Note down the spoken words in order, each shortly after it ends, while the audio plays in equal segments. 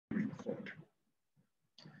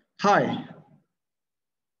Hi,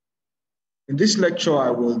 in this lecture,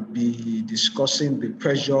 I will be discussing the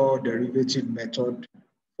pressure derivative method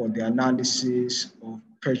for the analysis of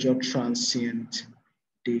pressure transient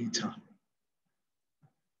data.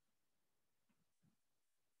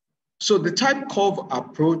 So the type curve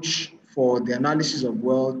approach for the analysis of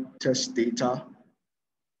well test data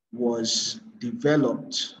was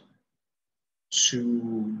developed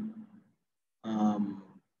to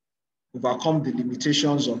overcome the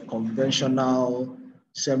limitations of conventional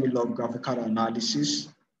semi-log graphical analysis.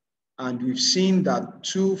 And we've seen that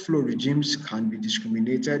two flow regimes can be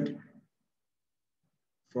discriminated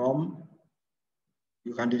from.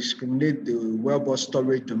 You can discriminate the well-bore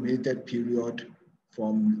storage dominated period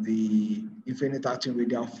from the infinite acting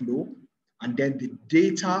radial flow, and then the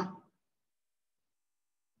data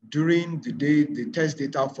during the day, the test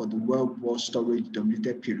data for the well-bore storage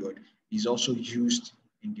dominated period is also used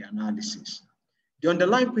in the analysis. The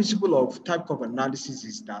underlying principle of type curve analysis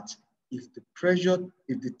is that if the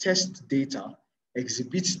test data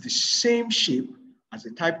exhibits the same shape as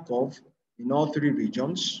the type curve in all three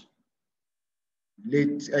regions,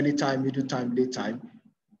 early time, middle time, late time,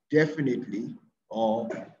 definitely, or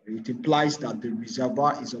it implies that the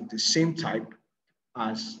reservoir is of the same type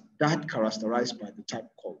as that characterized by the type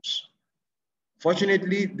curves.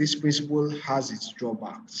 Fortunately, this principle has its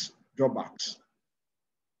drawbacks.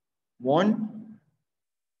 One,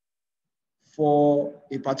 for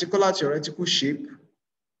a particular theoretical shape,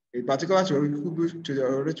 a particular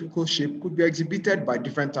theoretical shape could be exhibited by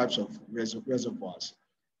different types of reservoirs.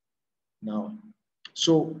 Now,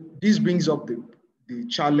 so this brings up the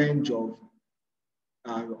challenge of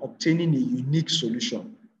obtaining a unique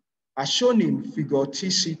solution. As shown in figure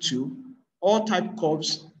TC2, all type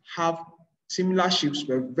curves have similar shapes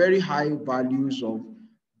with very high values of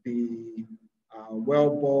the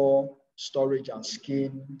well-bore, storage, and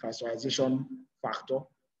skin characterization factor,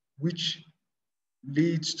 which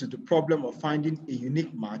leads to the problem of finding a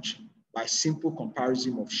unique match by simple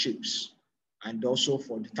comparison of shapes, and also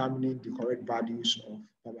for determining the correct values of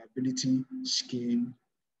permeability, skin,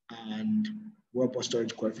 and well-bore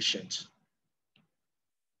storage coefficient.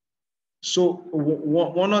 So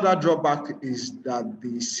one other drawback is that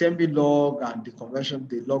the semi-log and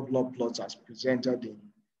the log-log plots as presented in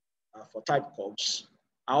for type curves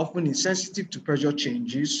are often insensitive to pressure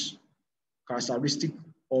changes characteristic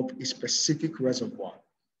of a specific reservoir.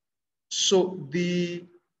 So the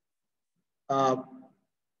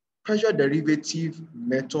pressure derivative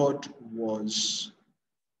method was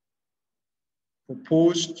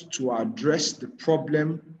proposed to address the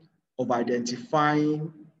problem of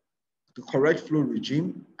identifying the correct flow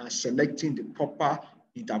regime and selecting the proper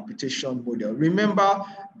interpretation model. Remember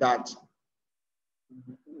that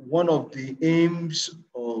one of the aims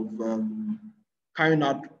of carrying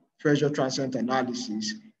out pressure transient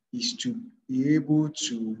analysis is to be able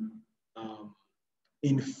to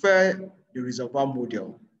infer the reservoir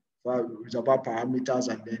model, reservoir parameters,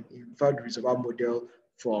 and then infer the reservoir model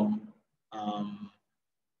from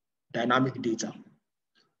dynamic data.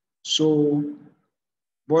 So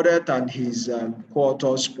Bodet and his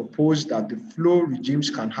co-authors proposed that the flow regimes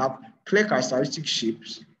can have clear characteristic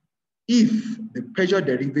shapes if the pressure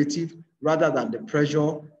derivative rather than the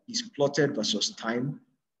pressure is plotted versus time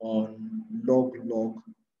on log-log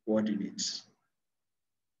coordinates.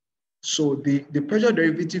 So the pressure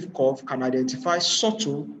derivative curve can identify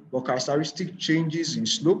subtle but characteristic changes in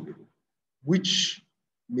slope, which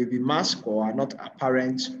may be masked or are not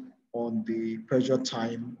apparent on the pressure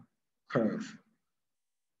time curve.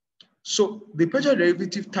 So the pressure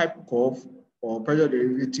derivative type curve or pressure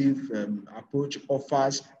derivative approach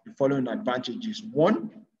offers the following advantages.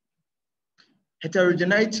 One,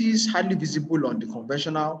 heterogeneity is hardly visible on the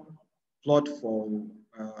conventional plot for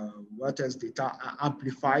well test data are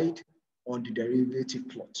amplified on the derivative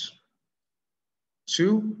plot.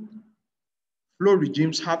 Two, flow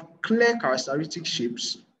regimes have clear characteristic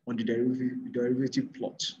shapes on the derivative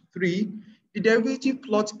plot. Three, the derivative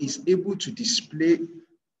plot is able to display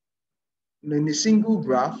in a single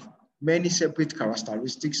graph many separate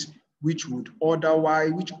characteristics which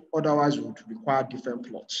otherwise would require different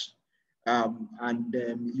plots.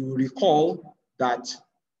 You recall that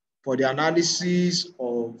for the analysis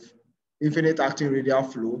of infinite acting radial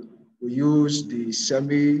flow, we use the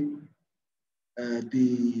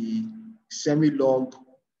semi-log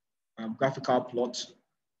graphical plot.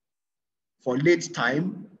 For late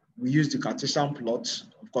time, we use the Cartesian plot,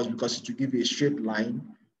 of course, because it will give you a straight line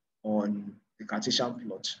on the Cartesian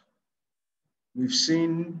plot. We've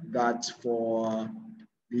seen that for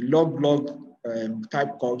the log-log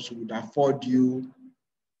type curves would afford you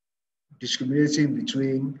discriminating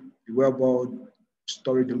between the well-bore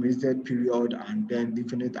story dominated period, and then the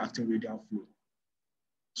infinite acting radial flow.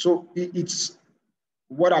 So it's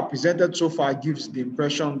what I presented so far gives the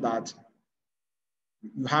impression that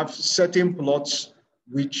you have certain plots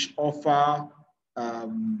which offer,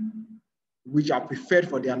 which are preferred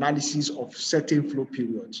for the analysis of certain flow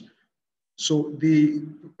periods. So the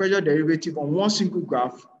pressure derivative on one single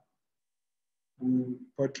graph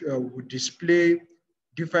will display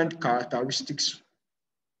different characteristics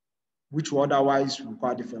which would otherwise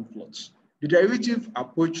require different plots. The derivative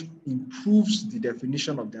approach improves the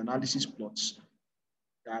definition of the analysis plots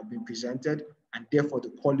that have been presented, and therefore the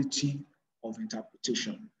quality of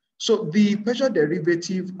interpretation. So the pressure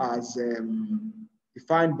derivative, as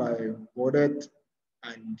defined by Bordet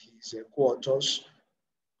and his co-authors,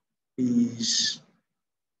 is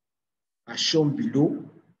as shown below.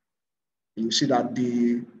 You see that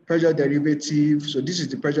the pressure derivative, so this is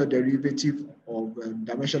the pressure derivative of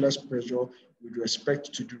dimensionless pressure with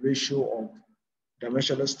respect to the ratio of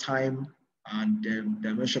dimensionless time and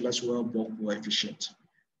dimensionless well-bore coefficient.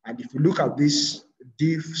 And if you look at this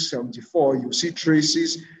diff74, you see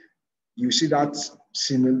traces, you see that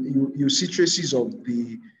you see traces of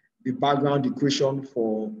the background equation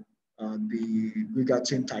for the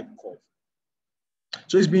Grigatin type curve.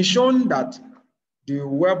 So it's been shown that the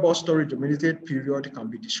well-bore story dominated period can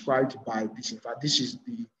be described by this. In fact, this is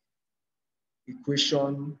the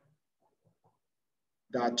equation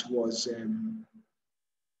that was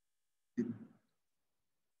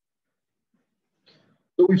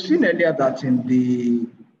so we've seen earlier that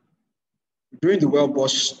during the well-bore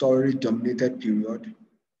story dominated period,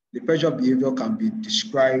 the pressure behavior can be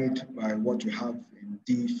described by what we have in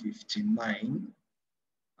D59.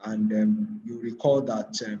 And you recall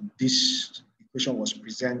that this equation was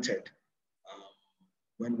presented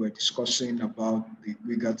when we're discussing about the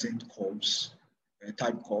Grigatin curves,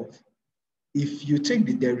 type curve. If you take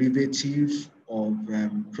the derivative of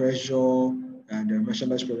pressure and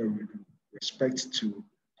dimensionless pressure with respect to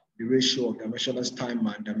the ratio of dimensionless time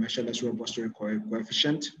and dimensionless well-bore story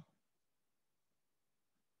coefficient,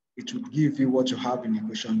 it would give you what you have in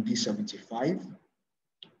equation D75.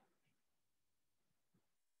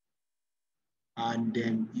 And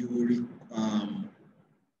then you will,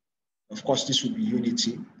 of course, this would be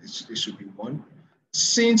unity, this would be 1.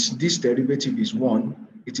 Since this derivative is 1,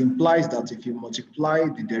 it implies that if you multiply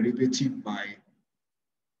the derivative by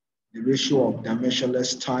the ratio of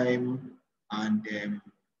dimensionless time and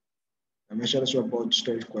dimensionless well-bore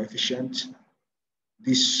story coefficient,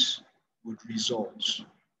 this would result.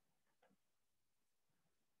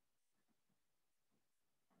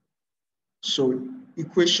 So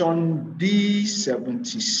equation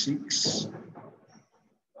D76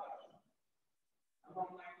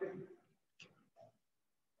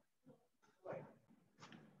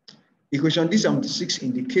 Equation D76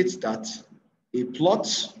 indicates that a plot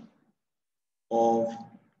of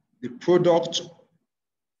the product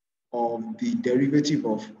of the derivative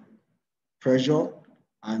of pressure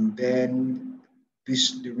and then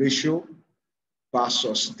the ratio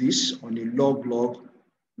versus this on a log-log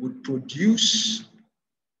would produce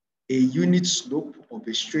a unit slope of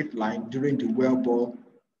a straight line during the well-bore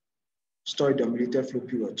story dominated flow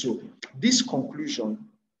period. So this conclusion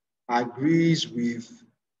agrees with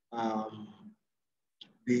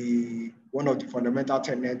one of the fundamental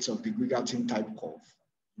tenets of the Grigatin type curve.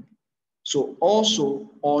 So also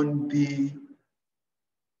on the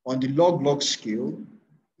log-log scale,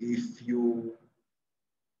 if you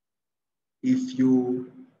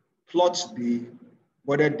plot the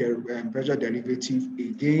pressure derivative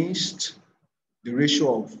against the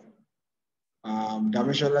ratio of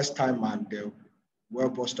dimensionless time and the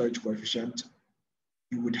well-bore storage coefficient,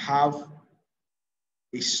 you would have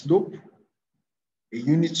a slope, a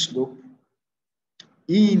unit slope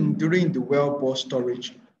during the well-bore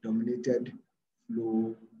storage dominated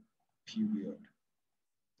flow period.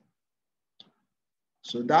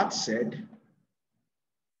 So that said,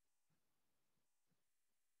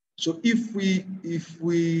 so if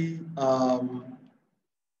we come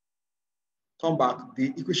back,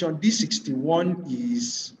 the equation D61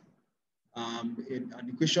 is an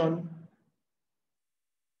equation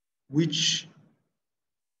which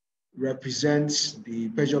represents the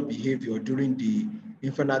pressure behavior during the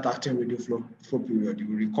infinite acting radial flow period. You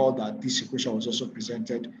will recall that this equation was also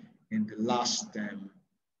presented in the last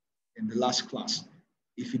class.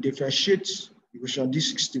 If you differentiate equation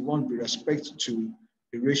D61 with respect to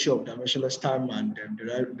the ratio of dimensionless time and the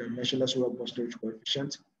dimensionless well-bore storage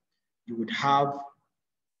coefficient, you would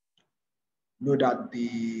know that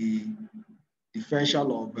the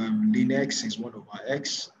differential of ln x is 1 over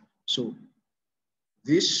x. So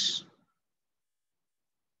this,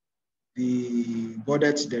 the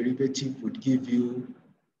Bordet derivative would give you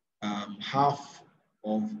half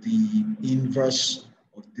of the inverse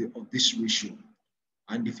of this ratio.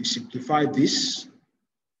 And if you simplify this,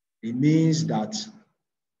 it means that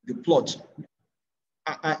the plot,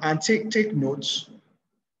 and take notes,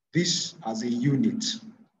 this as a unit.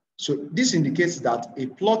 So this indicates that a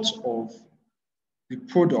plot of the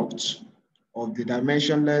product of the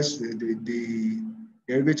dimensionless, the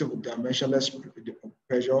derivative of dimensionless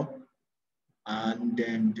pressure, and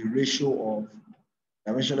then the ratio of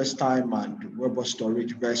dimensionless time and Weber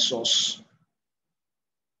storage versus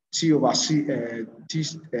T over C,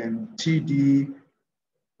 TD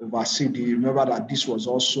over CD. Remember that this was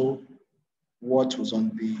also what was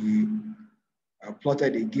on the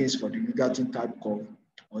plotted against for the Lugerton type curve.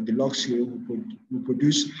 On the log scale, we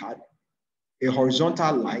produce a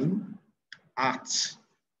horizontal line at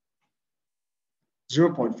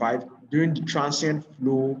 0.5 during the transient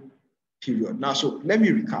flow period. Now, so let me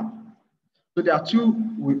recap. So there are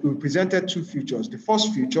we presented two features. The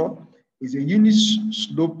first feature is a unit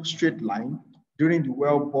slope straight line during the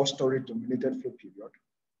well-bore storage dominated flow period.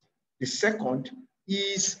 The second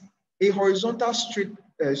is a horizontal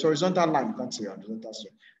line, you can't say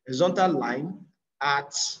horizontal line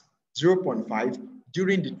at 0.5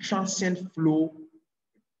 during the transient flow,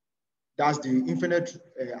 that's the infinite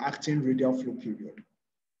acting radial flow period.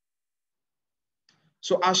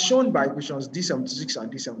 So as shown by equations D76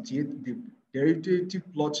 and D78, the derivative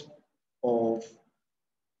plot of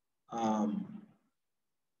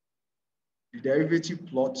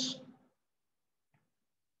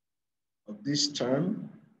this term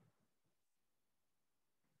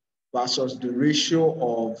versus the ratio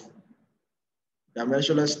of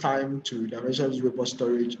dimensionless time to dimensionless vapor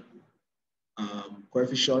storage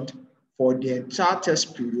coefficient for the entire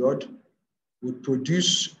test period would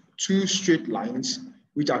produce two straight lines,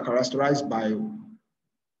 which are characterized by,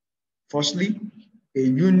 firstly, a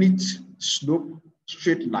unit slope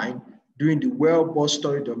straight line during the well-bore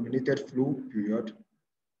storage dominated flow period.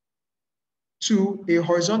 Two, a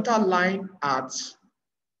horizontal line at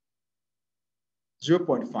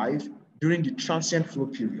 0.5 during the transient flow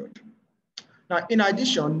period. Now, in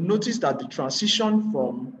addition, notice that the transition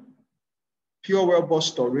from pure well-bore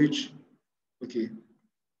storage, okay,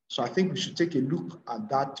 so I think we should take a look at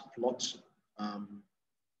that plot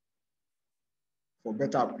for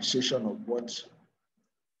better appreciation of what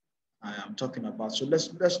I am talking about. So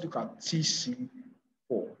let's look at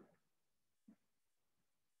TC4.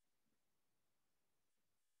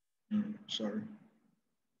 Sorry.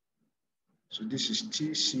 So this is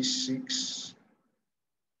TC6.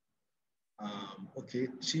 Okay,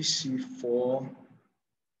 TC4.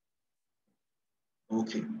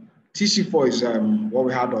 Okay, TC4 is what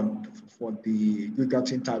we had on for the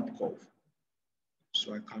Lugerton type curve.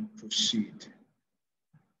 So I can proceed.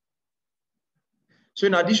 So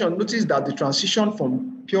in addition, notice that the transition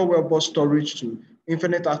from pure well-bore storage to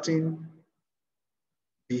infinite acting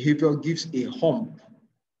behavior gives a hump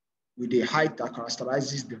with a height that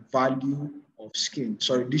characterizes the value of skin.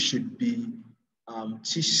 Sorry, this should be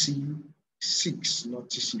TC6, not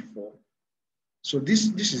TC4. So this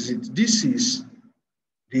is it. This is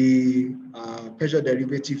the pressure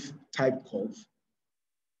derivative type curve.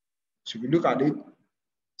 So if you look at it,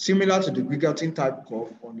 similar to the Lugerton type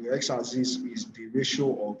curve, on the x-axis is the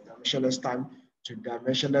ratio of dimensionless time to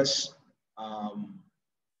dimensionless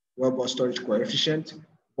well-bore storage coefficient.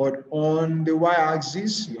 But on the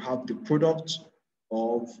y-axis, you have the product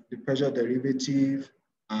of the pressure derivative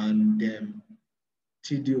and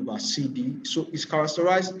TD over CD. So it's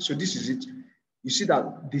characterized, so this is it. You see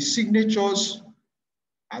that the signatures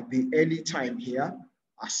at the early time here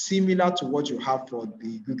are similar to what you have for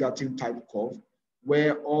the Lugerton type curve,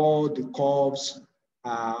 where all the curves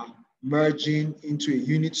are merging into a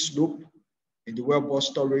unit slope in the well-bore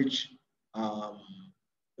storage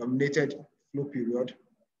dominated flow period.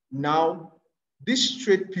 Now, this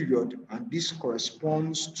straight period, and this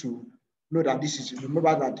corresponds to, know that this is,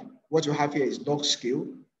 remember that what you have here is log scale.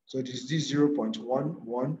 So it is this 0.11.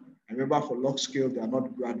 And remember, for log scale, they are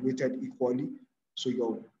not graduated equally. So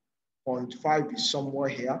your 0.5 is somewhere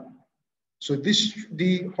here. So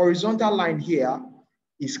the horizontal line here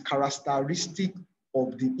is characteristic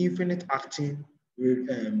of the infinite acting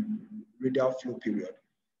radial flow period.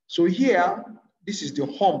 So here, this is the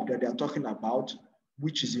hump that they are talking about,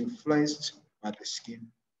 which is influenced by the skin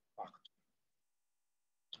factor.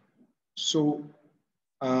 So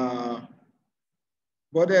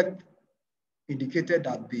Bordet indicated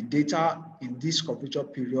that the data in this curvature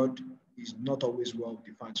period is not always well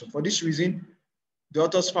defined. So for this reason, The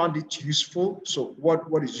authors found it useful. So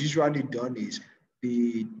what is usually done is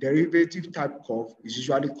the derivative type curve is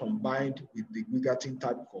usually combined with the Wiggerton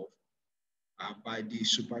type curve by the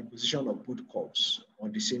superimposition of both curves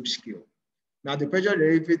on the same scale. Now, the pressure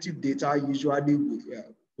derivative data usually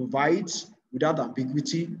provides, without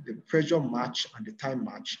ambiguity, the pressure match and the time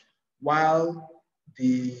match, while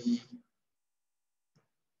this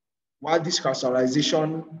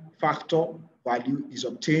crystallization factor value is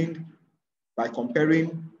obtained by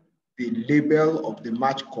comparing the label of the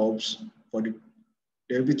match curves for the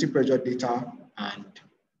derivative pressure data and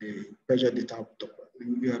the pressure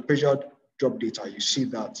drop data. You see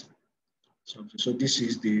that. So this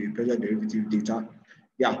is the pressure derivative data.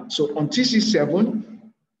 Yeah, so on TC7,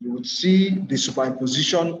 you would see the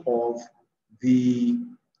superimposition of the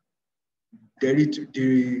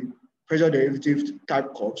pressure derivative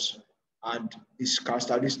type curves and its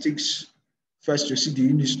characteristics. First, you see the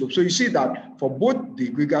unit slope. So you see that for both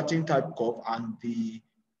the Wiggerton type curve and the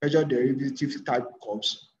pressure derivative type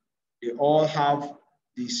curves, they all have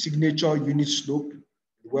the signature unit slope,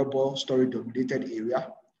 the Weber story dominated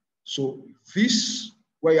area. So this,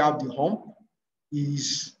 where you have the hump,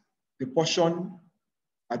 is the portion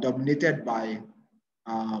dominated by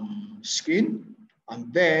skin.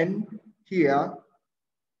 And then here,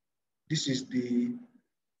 this is the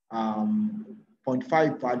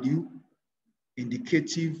 0.5 value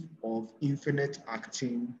indicative of infinite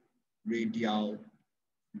acting radial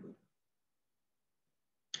flow.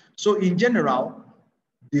 So in general,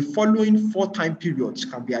 the following 4 time periods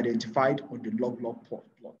can be identified on the log-log plot.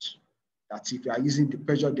 That's if you are using the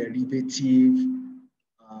pressure derivative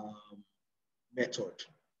method.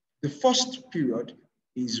 The first period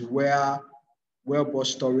is where well-bore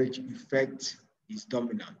storage effect is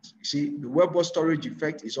dominant. You see, the well-bore storage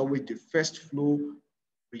effect is always the first flow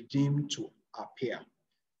regime to appear.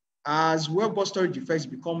 As well-bore storage effects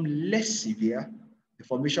become less severe, the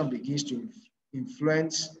formation begins to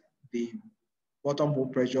influence the bottom hole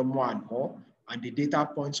pressure more and more, and the data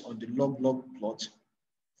points on the log-log plot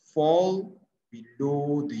fall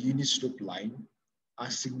below the unit slope line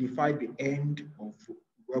and signify the end of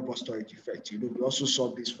well-bore storage effect. We also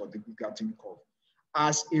saw this for the Wiggerton curve.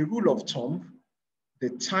 As a rule of thumb, the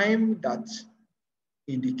time that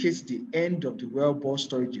indicates the end of the well-bore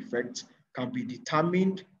storage effect can be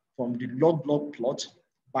determined from the log-log plot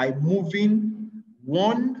by moving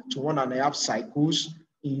 1 to 1.5 cycles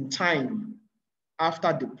in time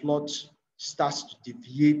after the plot starts to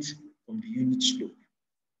deviate from the unit slope.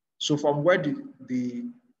 So from where the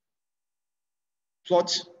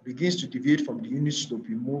plot begins to deviate from the unit slope,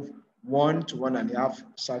 you move 1 to 1.5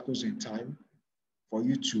 cycles in time for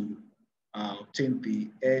you to obtain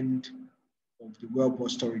the end of the well-bore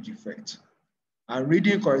storage effect. And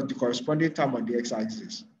reading the corresponding time on the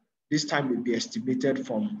x-axis, this time will be estimated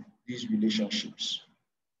from these relationships.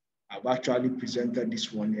 I've actually presented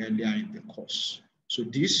this one earlier in the course. So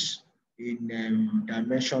this in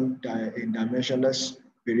dimensionless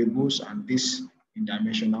variables and this in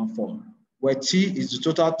dimensional form, where T is the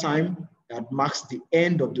total time that marks the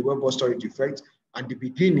end of the well-bore storage effect and the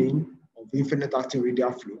beginning of infinite acting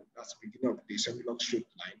radial flow. That's the beginning of the semi-log straight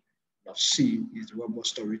line. Now C is the well-bore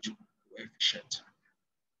storage coefficient.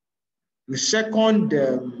 The second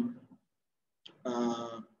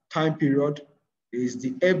time period is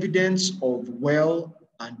the evidence of well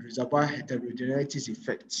and reservoir heterogeneities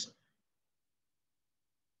effects.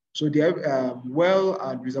 So the well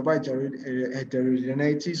and reservoir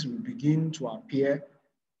heterogeneities will begin to appear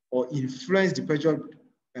or influence the pressure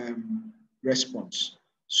response.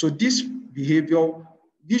 So this behavior,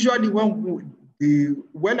 usually when the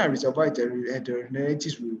well and reservoir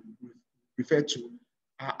heterogeneities we refer to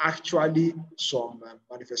are actually some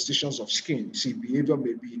manifestations of skin. See, behavior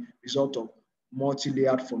may be result of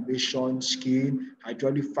multi-layered formation, skin,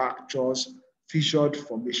 hydraulic fractures, fissured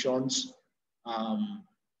formations.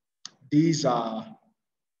 These are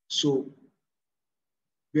so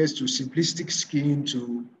based to simplistic skin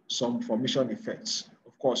to some formation effects.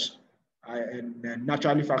 Of course, and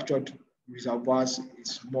naturally fractured reservoirs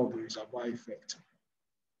is more of a reservoir effect.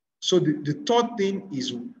 So the third thing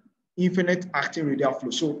is infinite acting radial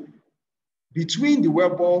flow. So between the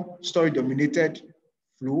well-bore story dominated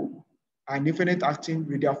flow and infinite acting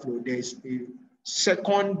radial flow, there's a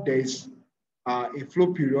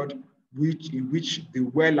flow period in which the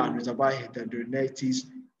well and reservoir heterogeneities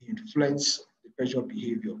influence the pressure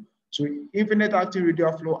behavior. So infinite acting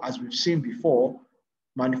radial flow, as we've seen before,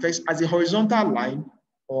 manifests as a horizontal line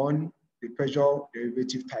on the pressure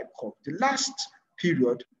derivative type curve. The last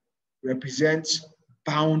period represents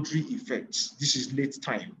boundary effects. This is late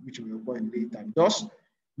time, which we will go in late time. Thus,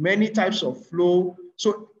 many types of flow.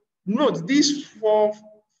 So note these 4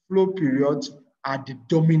 flow periods are the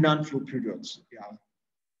dominant flow periods.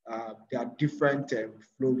 There are different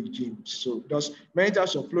flow regimes. So thus many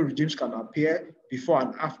types of flow regimes can appear before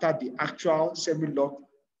and after the actual semi-log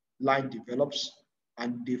line develops,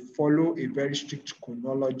 and they follow a very strict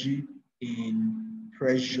chronology in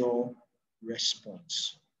pressure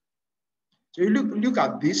response. So you look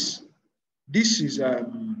at this. This is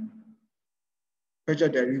pressure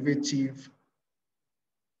derivative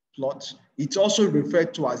plot. It's also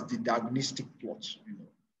referred to as the diagnostic plot.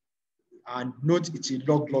 And note it's a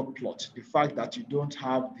log-log plot. The fact that you don't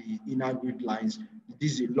have the inner grid lines,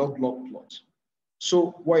 this is a log-log plot.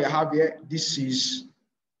 So what you have here, this is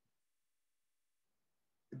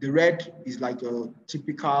the red is like a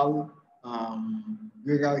typical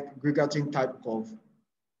Gregating type of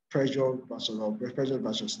pressure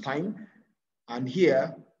versus time. And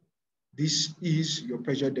here, this is your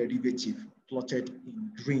pressure derivative plotted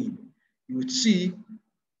in green. You would see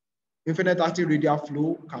infinite acting radial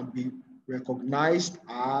flow can be recognized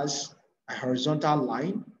as a horizontal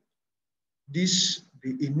line. The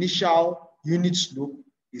initial unit slope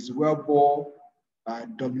is well-bore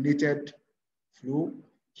dominated flow.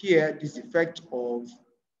 Here, this effect of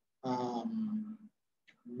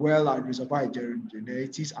well and reservoir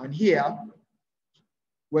heterogeneities, and here,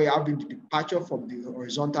 where you have the departure from the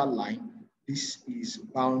horizontal line, this is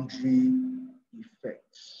boundary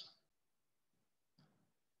effects.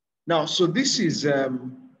 Now, so this is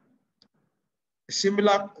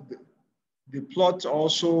similar, the plot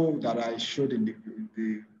also that I showed in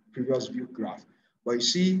the previous view graph, but you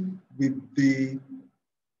see with the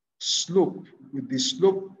slope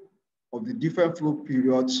of the different flow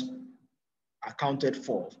periods accounted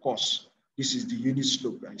for, of course, this is the unit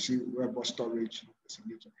slope. I see Weber storage.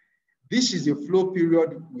 This is the flow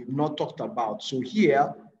period we've not talked about. So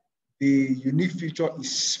here, the unique feature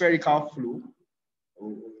is spherical flow.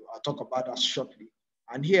 I'll talk about that shortly.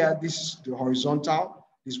 And here, this is the horizontal.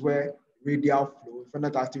 This is where radial flow,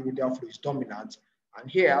 infinite acting radial flow is dominant. And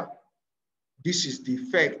here, this is the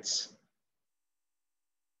effect.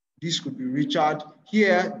 This could be Richard.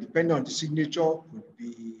 Here, depending on the signature, could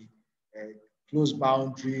be a closed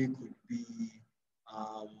boundary,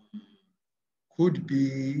 could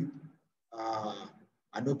be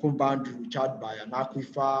an open boundary recharged by an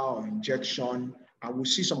aquifer or injection, and we'll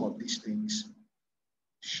see some of these things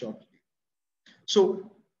shortly. So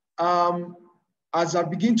as I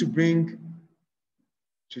begin to bring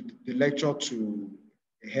the lecture to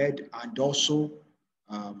a head, and also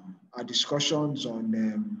our discussions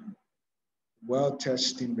on well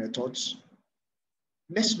testing methods,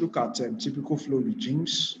 let's look at typical flow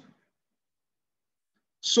regimes.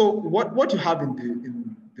 So what you have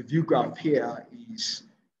in the view graph here is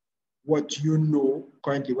what you know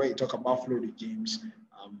currently when you talk about flow regimes,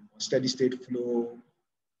 steady state flow,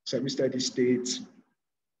 semi-steady state,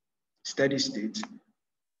 steady state.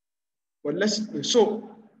 But so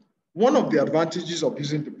one of the advantages of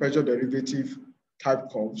using the pressure derivative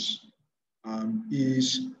type curves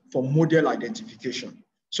is for model identification.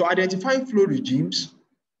 So identifying flow regimes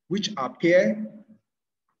which appear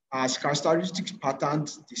as characteristic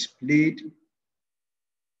patterns displayed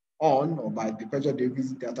on or by the pressure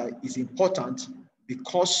derivative data is important,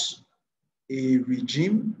 because a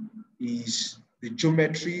regime is the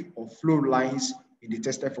geometry of flow lines in the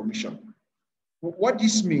tested formation. What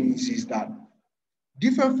this means is that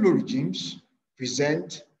different flow regimes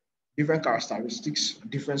present different characteristics,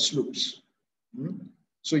 different slopes.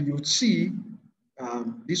 So you would see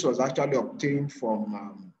this was actually obtained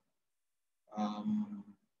from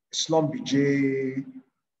Slum-BJ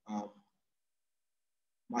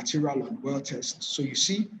material and well test. So you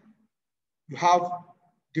see, you have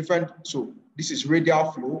different, so this is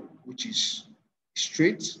radial flow, which is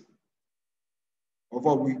straight.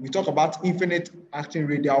 Although we talk about infinite acting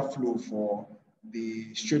radial flow for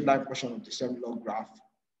the straight line portion of the semi-log graph.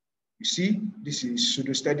 You see, this is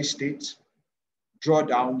pseudo-steady state.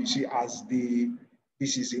 Drawdown, you see,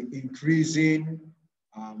 this is an increasing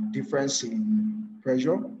difference in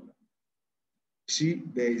pressure. You see,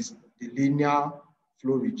 there is the linear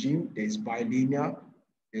flow regime, there is bilinear,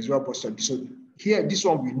 there's well. So here, this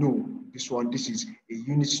one we know, this is a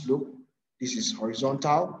unit slope, this is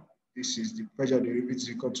horizontal, this is the pressure derivative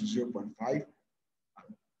equal to 0.5.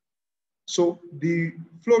 So the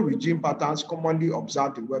flow regime patterns commonly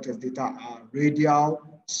observed in well test data are radial,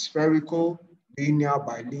 spherical, linear,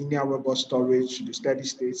 bilinear, Weber storage, the steady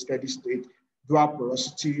state, dual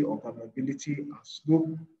porosity or permeability, and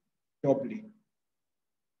slope doubling.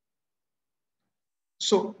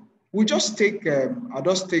 So We'll just take, I'll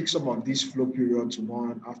just take some of these flow periods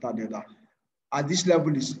one after the other. At this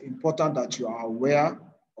level, it's important that you are aware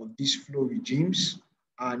of these flow regimes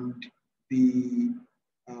and the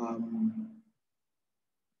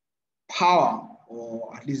power,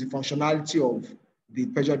 or at least the functionality of the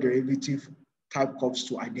pressure derivative type curves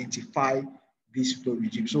to identify this flow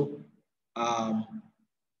regime. So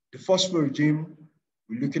the first flow regime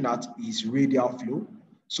we're looking at is radial flow.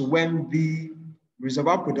 So when the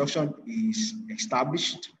reservoir production is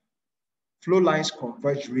established, flow lines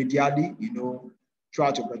converge radially. You know,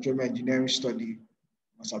 throughout your petroleum engineering study,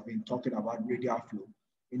 must have been talking about radial flow.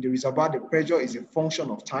 In the reservoir, the pressure is a function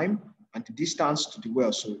of time and the distance to the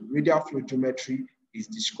well. So radial flow geometry is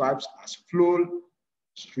described as flow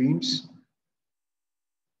streams,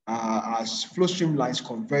 as flow stream lines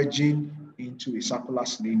converging into a circular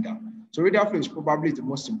cylinder. So radial flow is probably the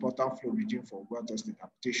most important flow regime for well test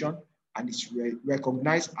interpretation, and it's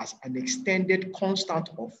recognized as an extended constant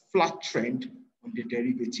or flat trend on the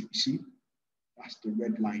derivative. You see, that's the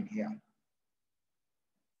red line here.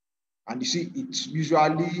 And you see, it's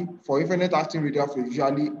usually, for infinite acting radial flow,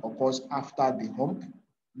 usually occurs after the hump.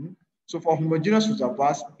 So for homogeneous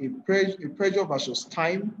reservoirs, a pressure versus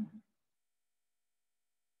time,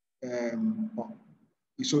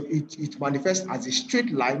 so it manifests as a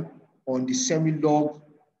straight line on the semi-log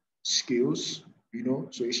scales, you know,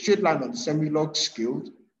 so a straight line on the semi-log scale.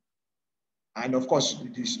 And of course,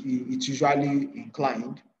 it's usually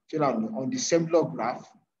inclined on the semi-log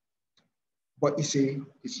graph, but it's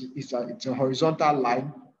a horizontal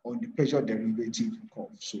line on the pressure derivative curve.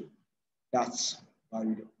 So that's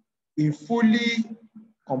valid. In fully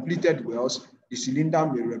completed wells, the cylinder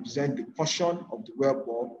may represent the portion of the well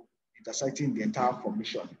bore intersecting the entire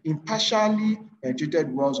formation. In partially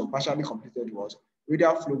penetrated wells or partially completed wells,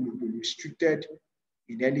 radial flow will be restricted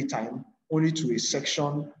in any time only to a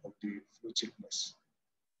section of the flow thickness.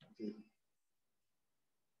 Okay.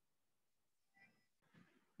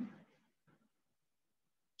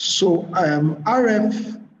 So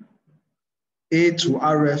RF A to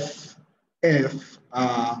RF F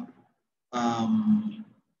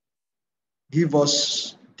give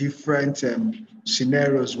us different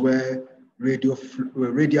scenarios where radial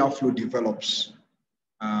flow develops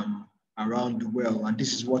around the well, and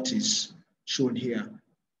this is what is shown here.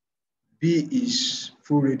 B is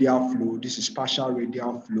full radial flow. This is partial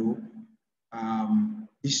radial flow.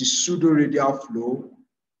 This is pseudo radial flow,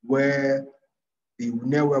 where the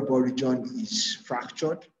near wellbore region is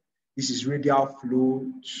fractured. This is radial flow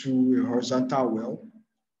through a horizontal well,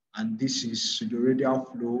 and this is pseudo radial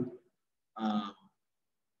flow,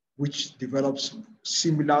 which develops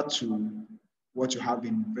similar to what you have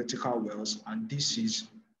in vertical wells, and this is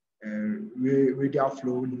radial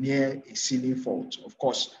flow near a sealing fault. Of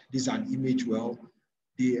course, this is an image well.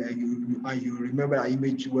 You remember that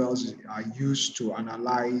image wells are used to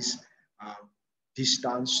analyze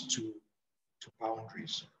distance to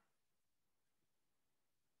boundaries.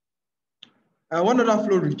 One other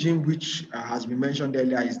flow regime which has been mentioned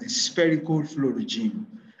earlier is the spherical flow regime.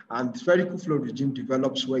 And the spherical flow regime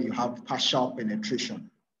develops where you have partial penetration.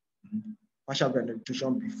 Partial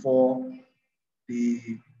penetration before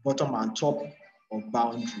the bottom and top of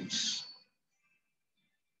boundaries.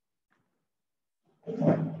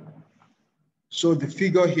 So the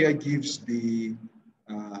figure here gives the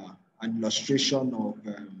an illustration of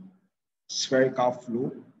spherical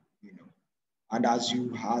flow, you know, and as you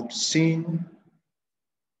had seen,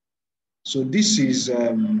 so this is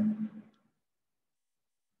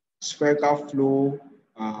spherical flow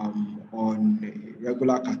on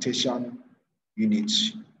regular Cartesian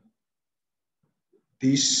units.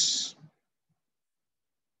 This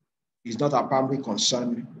is not our primary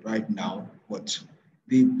concern right now, but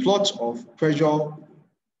the plot of pressure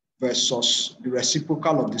versus the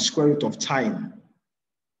reciprocal of the square root of time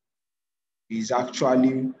is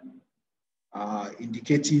actually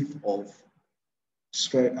indicative of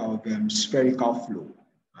spherical flow,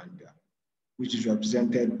 and which is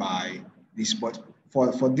represented by this. But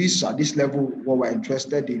for this, at this level, what we're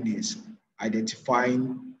interested in is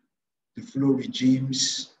identifying the flow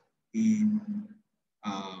regimes in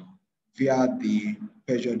via the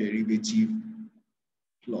pressure derivative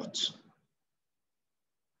plot.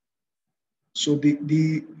 So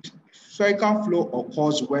the spherical flow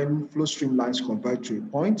occurs when flow streamlines converge to a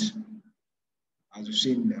point, as you've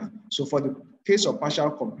seen there. So for the case of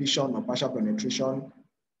partial completion or partial penetration,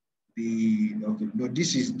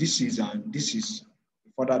 this is a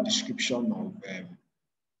further description of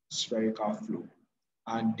spherical flow,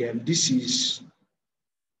 and this is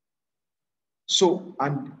so,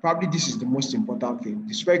 and probably this is the most important thing.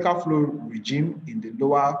 The spherical flow regime in the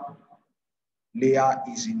lower layer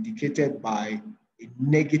is indicated by a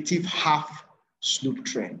negative half slope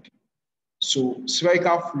trend. So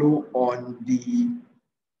spherical flow on the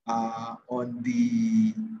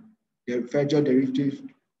Pressure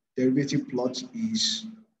derivative plot is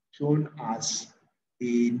shown as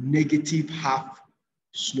a negative half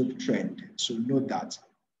slope trend. So note that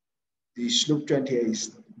the slope trend here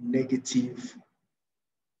is negative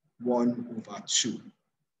 1/2.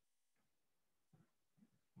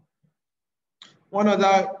 One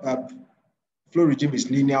other flow regime is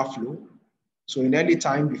linear flow. So in early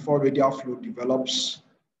time, before radial flow develops,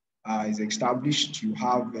 is established, you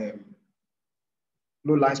have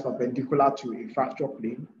flow lines perpendicular to a fracture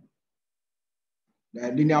plane.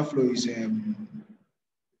 The linear flow is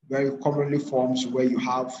very commonly forms where you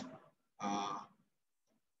have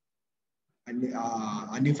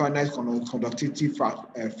an infinite conductivity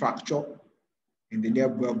fracture in the near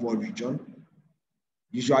wellbore region.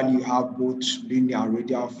 Usually you have both linear and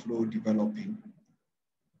radial flow developing.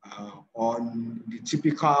 On the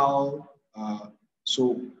typical,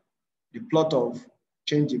 so the plot of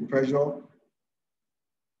change in pressure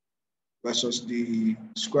versus the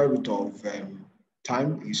square root of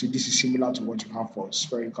time, you see this is similar to what you have for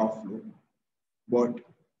spherical flow. But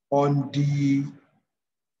on the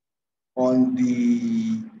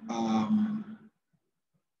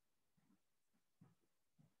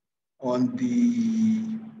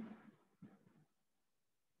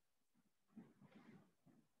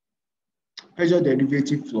pressure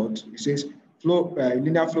derivative plot, it says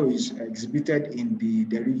linear flow is exhibited in the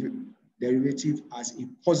derivative as a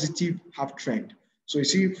positive half trend. So you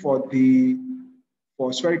see for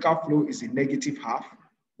spherical flow is a negative half,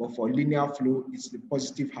 but for linear flow it's the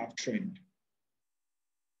positive half trend.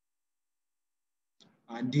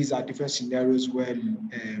 And these are different scenarios where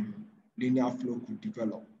linear flow could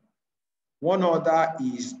develop. One other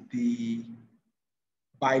is the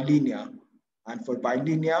bilinear. And for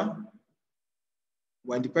bilinear,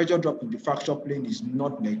 when the pressure drop in the fracture plane is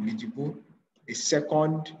not negligible, a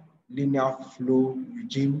second linear flow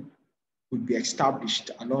regime could be established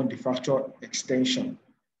along the fracture extension.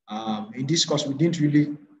 In this course, we didn't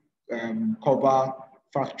really cover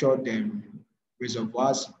fractured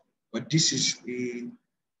reservoirs, but this is a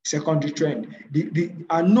secondary trend.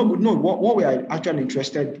 What we are actually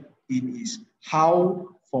interested in is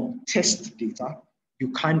how from test data you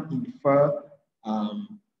can infer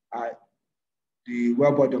the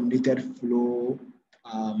wellbore dominated flow,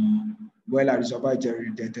 well reservoir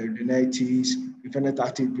heterogeneities, infinite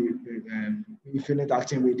acting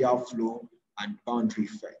radial flow, and boundary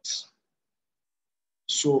effects.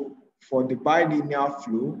 So for the bilinear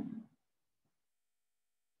flow,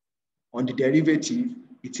 on the derivative,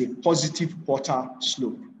 it's a positive quarter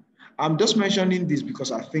slope. I'm just mentioning this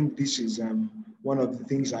because I think this is one of the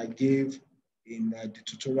things I gave in the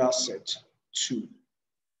tutorial set 2.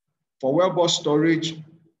 For wellbore storage,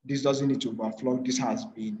 this doesn't need to overflow. This has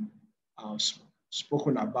been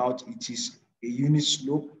spoken about. It is a unit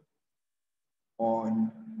slope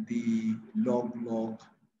on the log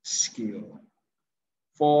scale.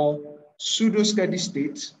 For pseudo steady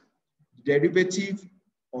state, the derivative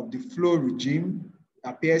of the flow regime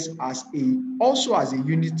appears as also as a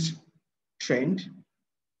unit trend,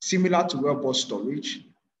 similar to wellbore storage.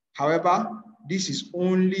 However, this is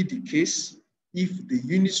only the case if the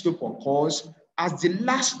unit slope occurs as the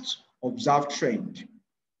last observed trend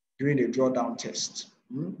during a drawdown test.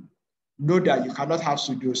 Note that you cannot have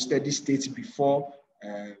pseudo steady state before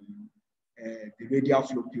the radial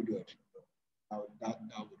flow period. That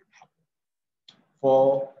wouldn't happen.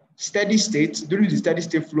 For steady state, during the steady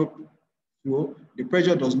state flow, the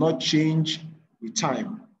pressure does not change with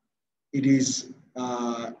time. It is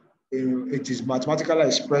mathematically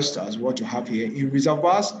expressed as what you have here. In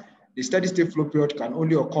reservoirs, the steady state flow period can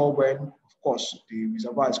only occur when, of course, the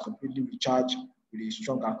reservoir is completely recharged with a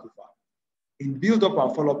strong aquifer. In build-up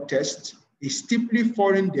and follow-up tests, a steeply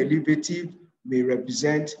falling derivative may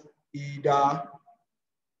represent either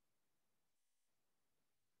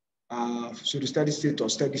the steady state or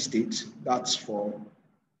steady state. That's for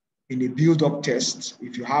in a build-up test.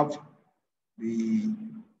 If you have the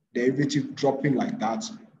derivative dropping like that,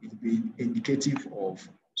 it will be indicative of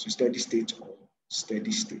steady state or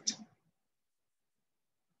steady state.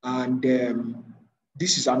 And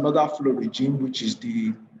this is another flow regime, which is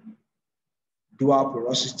the dual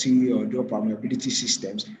porosity or dual permeability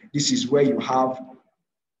systems. This is where you have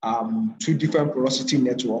 2 different porosity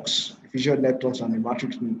networks, efficient networks and a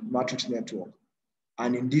matrix network.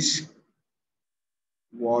 And in this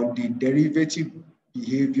one, the derivative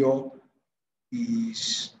behavior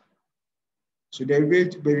is, so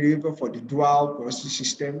derivative behavior for the dual porosity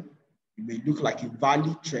system, It may look like a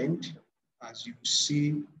valley trend, as you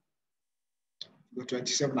see, figure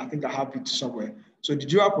 27, I think I have it somewhere. So the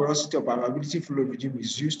dual porosity of permeability flow regime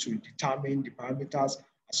is used to determine the parameters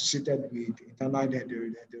associated with internal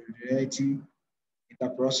heterogeneity,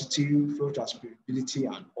 interporosity, flow transpirability,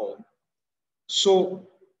 and all. So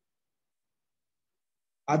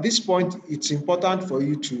at this point, it's important for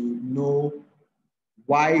you to know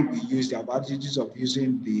why we use the advantages of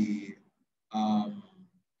using the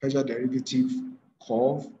pressure derivative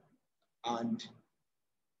curve and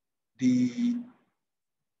the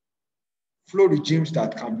flow regimes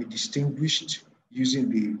that can be distinguished using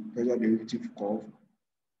the pressure derivative curve.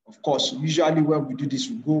 Of course, usually when we do this,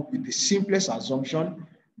 we go with the simplest assumption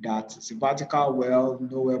that it's a vertical well,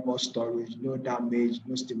 no wellbore storage, no damage,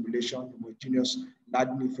 no stimulation, homogeneous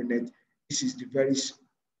lading infinite. This is the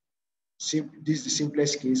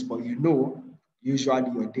simplest case, but you know, usually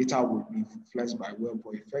your data will be influenced by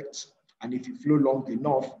wellbore effects. And if you flow long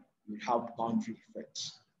enough, you will have boundary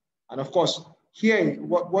effects. And of course, here,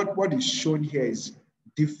 what is shown here is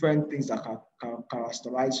different things that can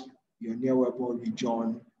characterize your near wellbore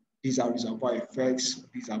region. These are reservoir effects,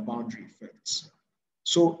 these are boundary effects.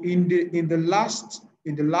 So in the last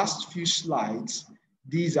few slides,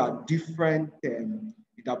 these are different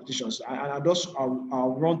interpretations, and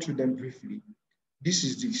I'll run through them briefly. This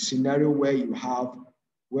is the scenario where you have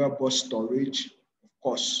wellbore storage, of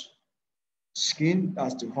course, skin,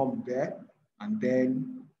 that's the hump there, and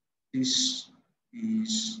then this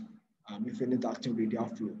is infinite acting radial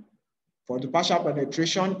flow. For the partial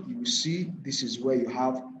penetration, you will see this is where you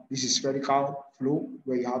have, this is spherical flow,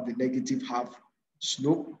 where you have the negative half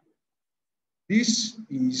slope. This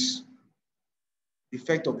is the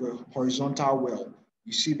effect of a horizontal well.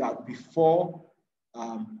 You see that before,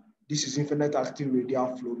 this is infinite acting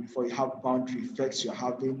radial flow, before you have boundary effects, you're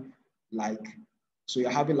having like, so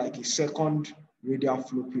you're having like a second radial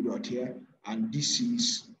flow period here, and this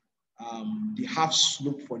is the half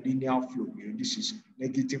slope for linear flow. You know, this is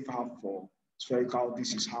negative half for spherical,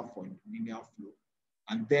 this is half for linear flow.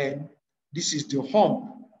 And then this is the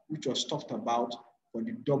hump, which was talked about for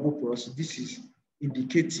the double porosity. This is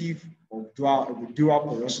indicative of a dual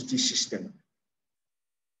porosity system.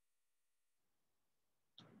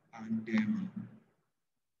 And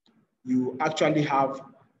you actually have,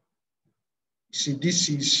 see, this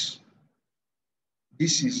is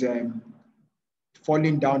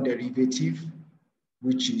falling down derivative,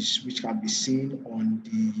 which can be seen on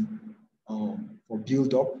the for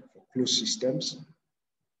build-up for closed systems.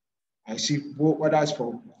 I see whether it's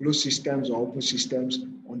for closed systems or open systems,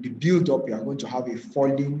 on the build-up, you are going to have a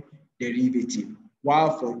falling derivative.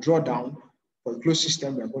 While for drawdown, for a closed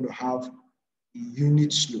system, we are going to have a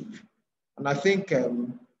unit slope. And I think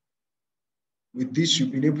with this,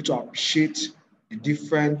 you've been able to appreciate the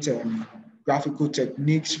different graphical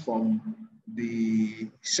techniques from the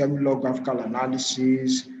cellular graphical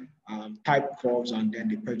analysis, type curves, and then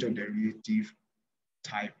the pressure derivative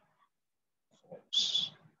type curves.